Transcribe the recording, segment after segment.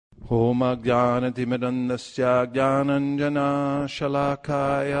Om Ajnanatimirandasya Jnananjana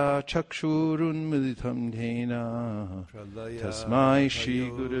Shalakaya Chakshurunmilitam Dhena Tasmai Shri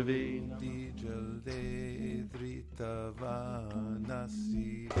Gurave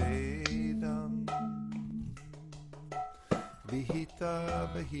Namaha Vihita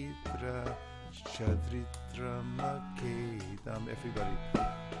Vahitra Shadritramakedam. Everybody.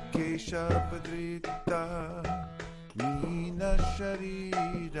 Keshavadrita Meena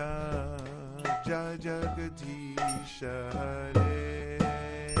Sharira Jai Jagadisha Hare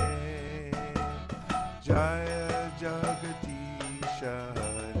Jaya Jagadisha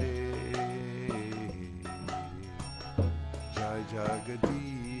Hare Jai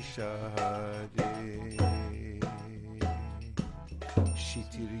Jagadisha Hare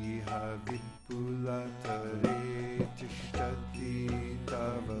Shitiriha Vipulatare Tishtati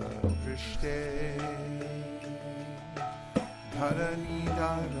Tava Prishte Dharani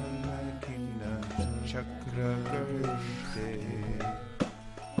Dharanakina Chakra Garishte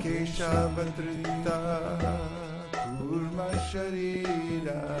Keshavadrita Kurma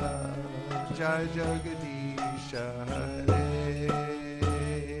Sharira Jai Jagadisha Hare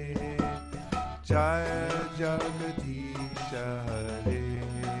Jai Jagadisha Hare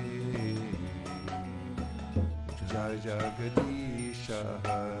Jai Jagadisha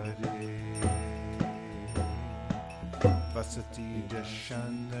Hare Vasati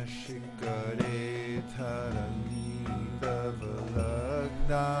Dashana Shikare Dharani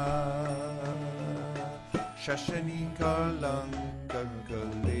Davalagna Shashani Kalanka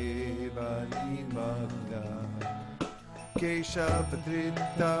Kalevani Magna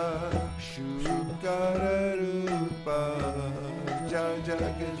Keshavadrita Shukara Rupa Jai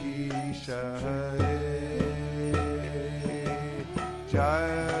Jagadisha Hare Jai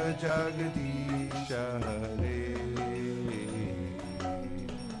Jagadisha Hare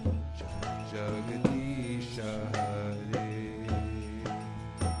Jagadisha Hare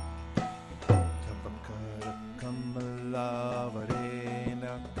Tapakara Kamala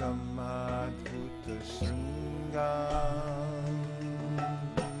Varena Kamadhuta Sringam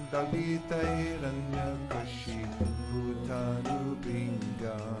Dalitairanya Kashi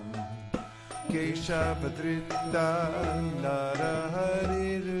Bhutanubhingam Keshavadrita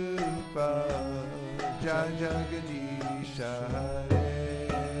Narahari Rupa Jai Jagadisha Hare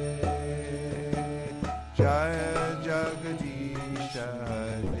Jaya Jagadisha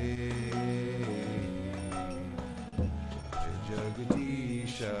Hare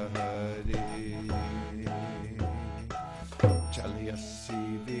Jagadisha Hare Chalyasi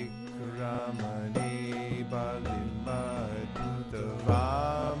Vikramani Balimadhuta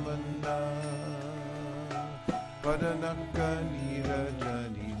Vamana Padanaka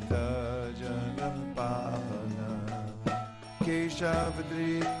Nirajanita Janapana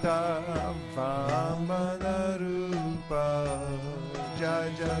Keshavadrita Vamana Rupa Jai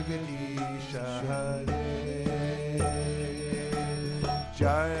Jagadisha Hare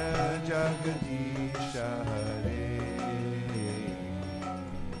Jaya Jagadisha Hare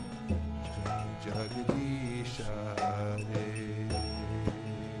Jagadisha Hare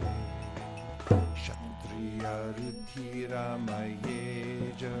Kshatriya Ruthira Maye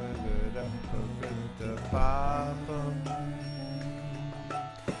Jagadapagata Papam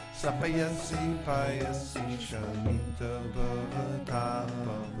Sapayasi Payasi Shamita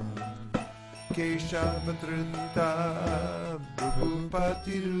Bhavatapam Keshavadrita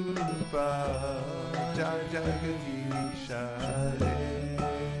Bhupati Rupa Jai Jagadisha Hare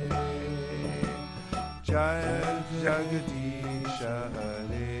Jai Jagadisha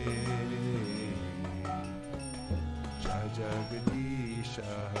Hare Jai Jagadisha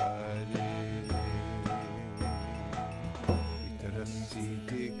Hare Vitarasi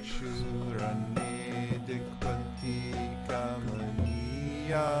Dikshu Rane Dikpati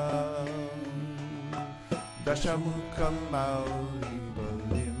Kamaniyam Dashamukam Mauri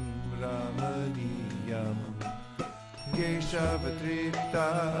Balim Ramaniyam Keshavadrita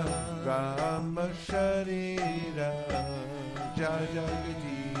Rama Sharira Jai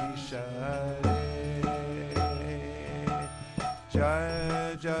Jagadisha Hare Jai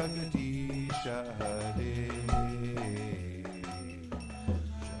Jagadisha Hare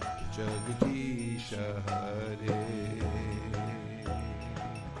Jagadisha Hare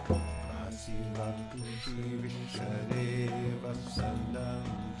Vasivatushi Vishare Vasandam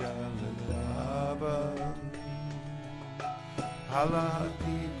Jaladabam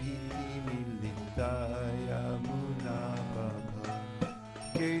Halati Piti Militaya Munababa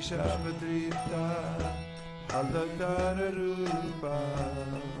Keshavadrita Haladara Rupa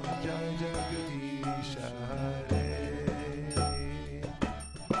Jai Jagadisha Hare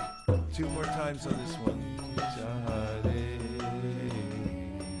Two more times on this one.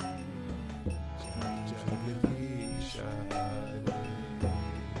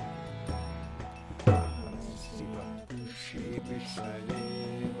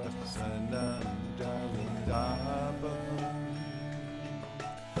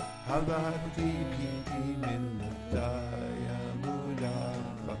 Halvati Piti Milutaya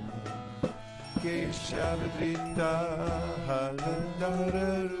Mudava Keshavadrita Halandara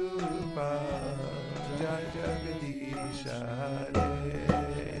Rupa Jaya Jagadisha Hare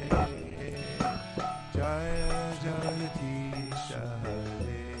Jaya Jagadisha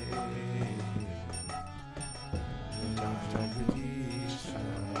Hare Jaya Jagadisha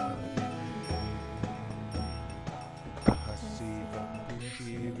Hasiva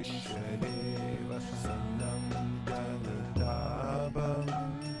Pushi Vishadeva Sanam Daladabam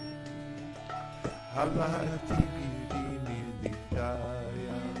Halvati Piti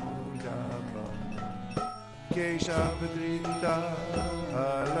Militaya Mudabam Keshavadrita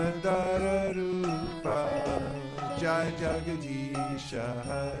Halandara Rupa Jaya Jagadisha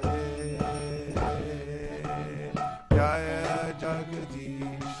Hare Jaya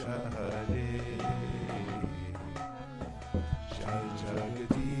Jagadisha Hare Jaya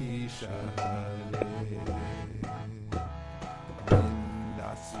Jagadisha Hare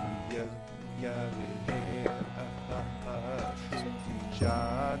Vindasiya Yavine Shruti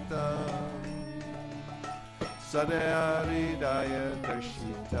Jatam Sadayaridaya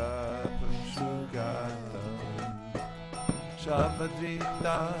Darshita Pashugatam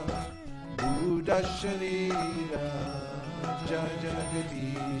Shavadrita Buddha Sharira Jaya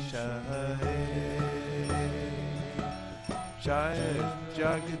Jagadisha Hare Jaya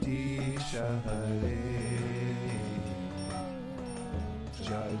Jagadisha Hare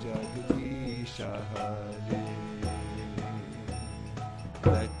Jaya Jagadisha Hare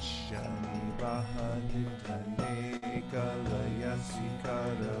Lakshmi Vahanitane Kalayasi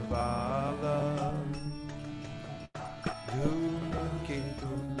Karavalam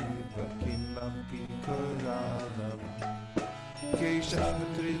Dhumaketum Nivakimampi Kuralam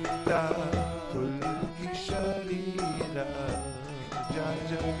Keshavadrita Kulki Sharira Jaya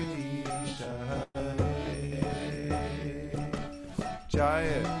Jagadisha Hare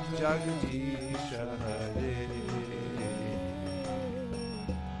Jaya Jagadisha Hare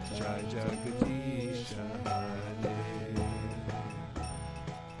Jaya Jagadisha Hare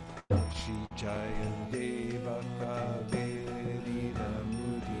Shri Jayadeva Kaverina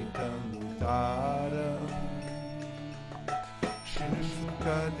Mudita Mudaram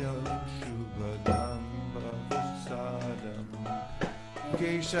Shukadam Shubhadam Bhavusadam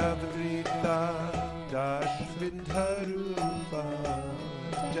Keshavadrita Dashvindharupa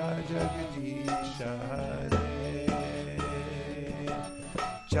Jaya Jagadisha Hare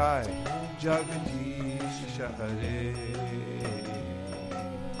Jaya Jagadisha Hare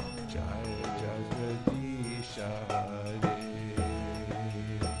Jaya Jagadisha Hare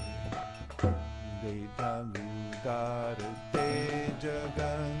Vedamudara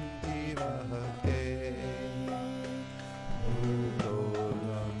Jaganti Mahate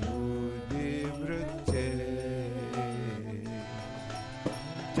Udolamudivritte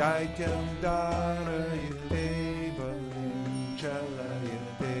Jaityam Dharayate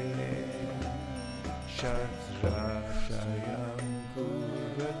Balinchalayate Shastrashayam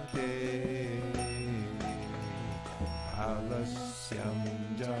Kurvate Alasyam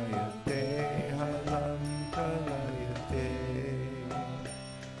Jayate Halam Talayate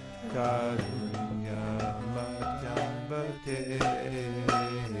Karunyamatyambate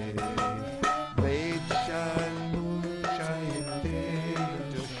Vedshan Mushayate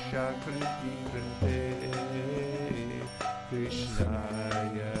Jashakriti Krite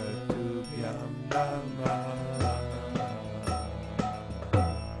Krishnaya Tubhyam Namah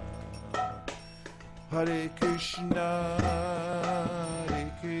Hare Krishna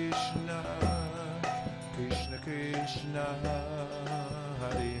Krishna Krishna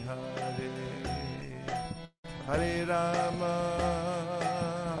Hare Hare Hare Rama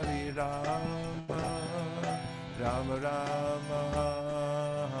Rama Rama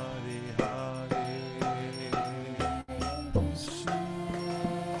Hare Hare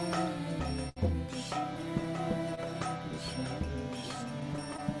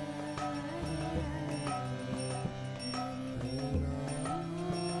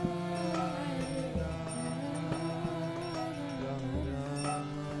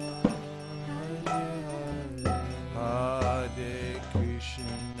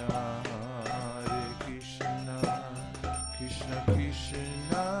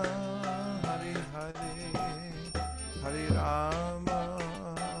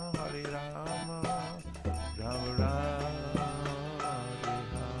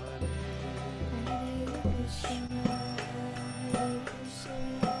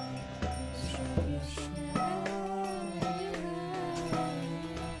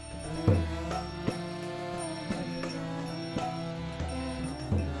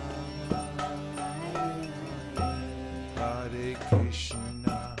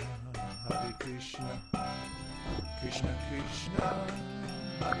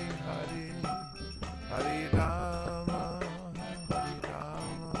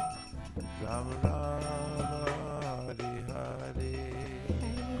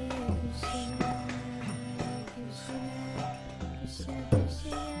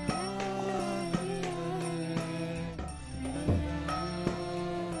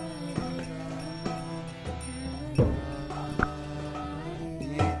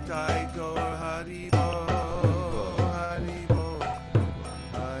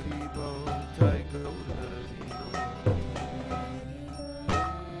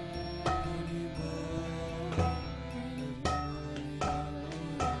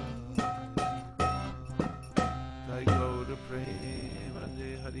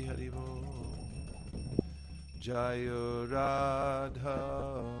Hari Hari Bol. Jaya Radha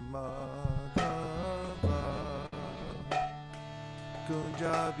Madhava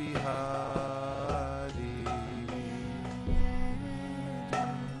Kunja Bihari.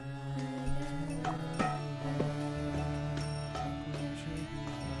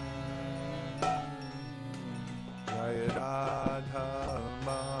 Jaya Radha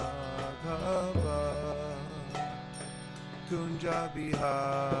Madhava Kunja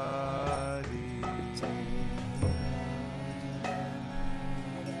Bihari.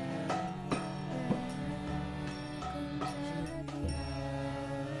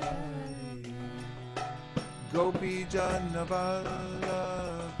 Gopi Jana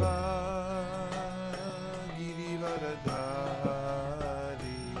Vallabha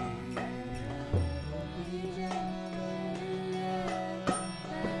Girivaradhari.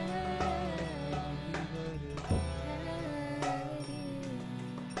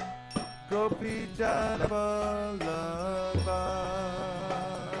 Gopi Jana Vallabha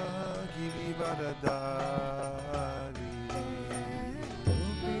Girivaradhari.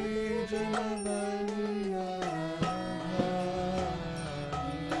 Gopi Jana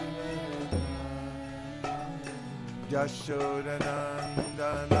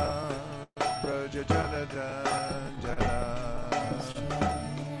Yashodanandana Braja Janadanjana.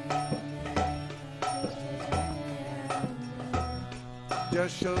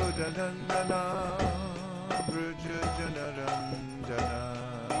 Yashodanandana Braja Janadanjana.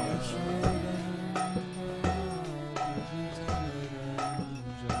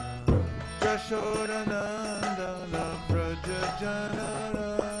 Yashodanandana Braja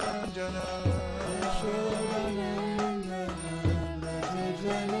Janadanjana.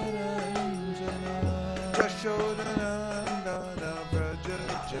 Yashodanandana Braja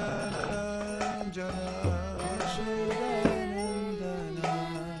Janadanjana.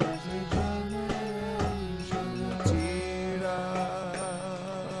 Tira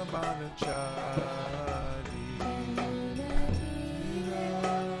Banachari.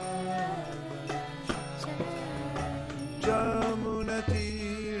 Jamuna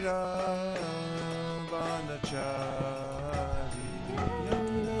Tira Banachari.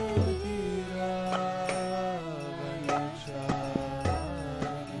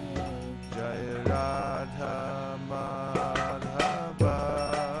 Jaya Radha Madhava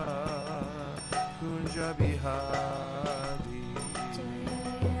Kunja Bihari.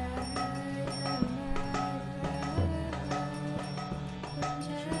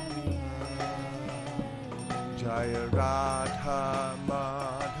 Jaya Radha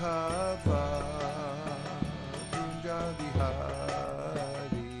Madhava Kunja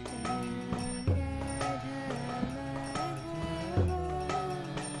Bihari.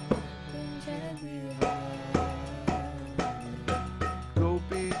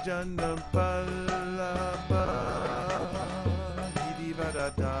 Gopi Jana Vallabha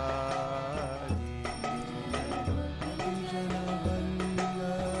Girivaradhari. Gopi Jana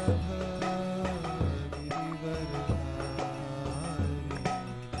Vallabha Girivaradhari.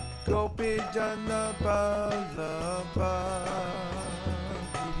 Gopi Jana Vallabha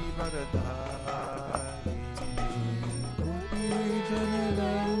Girivaradhari.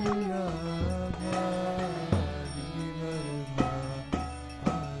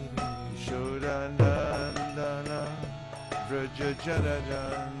 Shodanandana Braja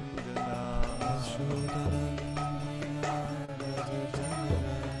Janadanjana.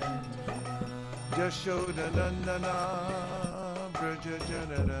 Yashodanandana Braja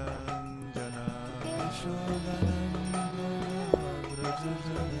Janadanjana.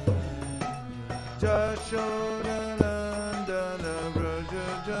 Yashodanandana Braja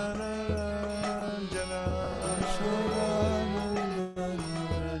Janadanjana.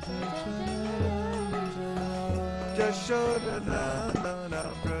 Yashodanandana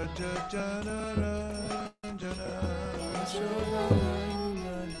Braja Janadanjana.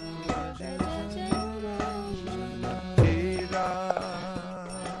 Tira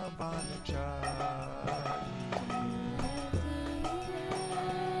Banachari.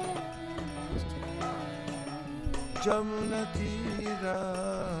 Jamuna Tira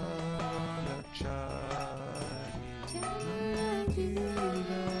Banachari.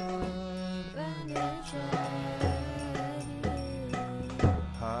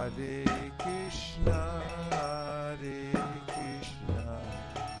 Hare Krishna, Hare Krishna,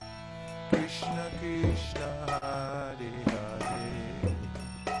 Krishna Krishna, Hare Hare,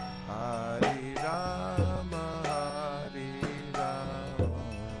 Hare Rama, Hare Rama,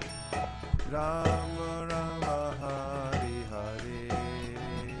 Rama Rama, Hare Hare.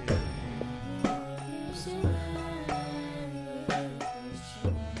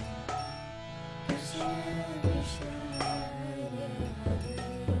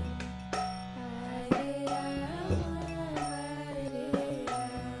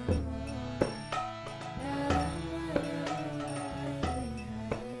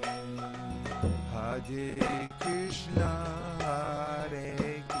 Hare Krishna,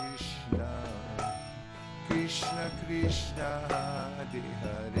 Hare Krishna, Krishna Krishna, Hare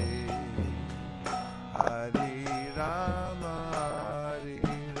Hare, Hare Rama, Hare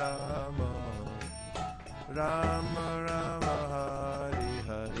Rama, Rama Rama, Hare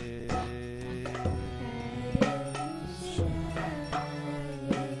Hare.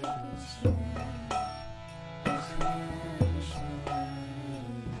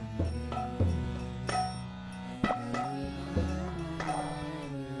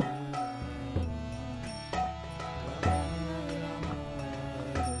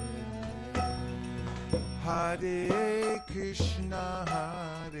 Hare Krishna,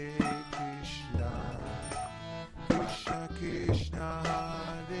 Hare Krishna, Krishna Krishna,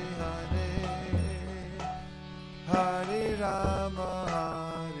 Hare Hare, Hare Rama,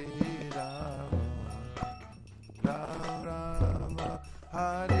 Hare Rama, Rama Rama,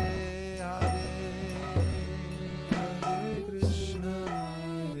 Hare Hare, Hare Krishna,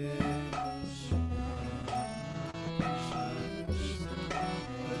 Hare Krishna, Krishna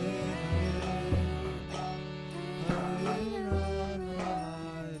Krishna, Hare Hare, Hare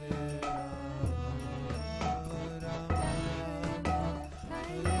Rama, Hare Rama, Rama Rama,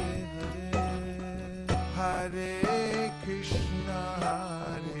 Hare Hare, Hare Krishna,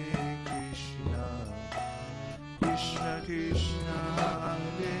 Hare Krishna, Krishna Krishna,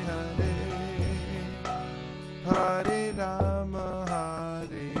 Hare Hare, Hare Rama,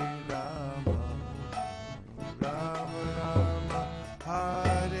 Hare Rama,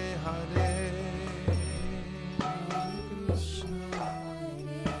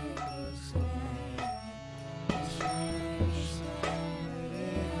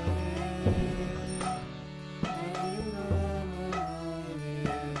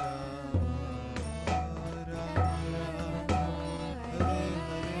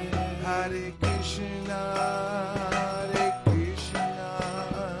 Hare Krishna, Hare Krishna,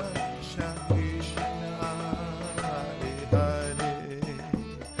 Krishna Krishna, Hare Hare,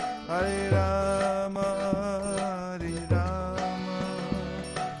 Hare Rama, Hare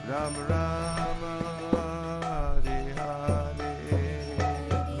Rama, Rama Rama, Hare Hare,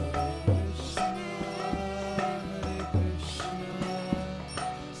 Hare Krishna, Hare Krishna,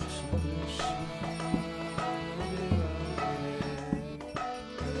 Krishna Krishna,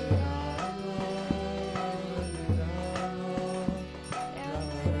 Hare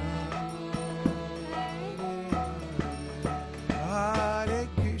Hare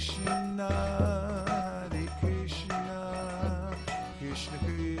Krishna, Hare Krishna, Krishna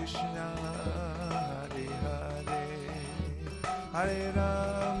Krishna, Hare Hare, Hare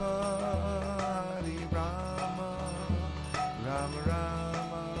Rama, Hare Rama, Rama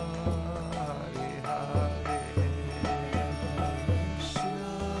Rama, Hare Hare, Krishna,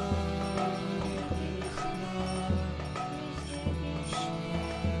 Hare Krishna, Krishna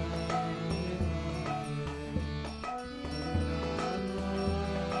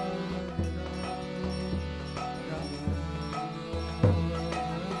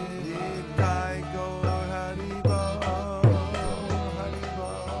Nitai Gaur Haribo, Haribo,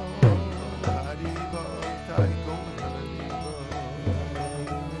 Haribo, Nitai Gaur Haribo, Haribo, Nitai Gaur Haribo.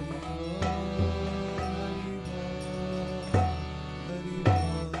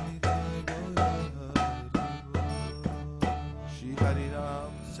 Shri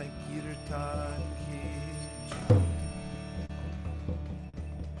Harinam Sankirtan Ki Jai.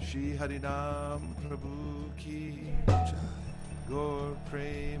 Shri Harinam Prabhu Ki Jai. Gaur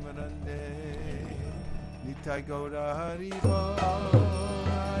Premanande Nitai Gaura Haribo,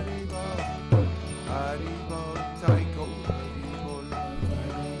 Haribo, Haribo, Nitai Gaur Haribo,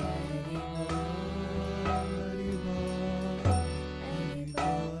 Haribo, Haribo,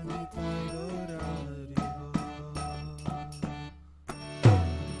 Nitai Gaura Haribo.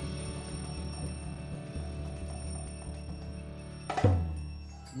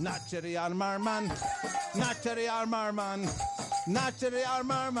 Nachari Armarman, Nachari Armarman, Nachari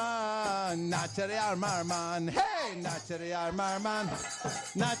Armarman, Nachari Armarman, hey, Nachari Armarman,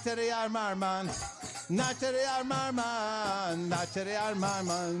 Nachari Armarman, Nachari Armarman, Nachari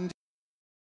Armarman.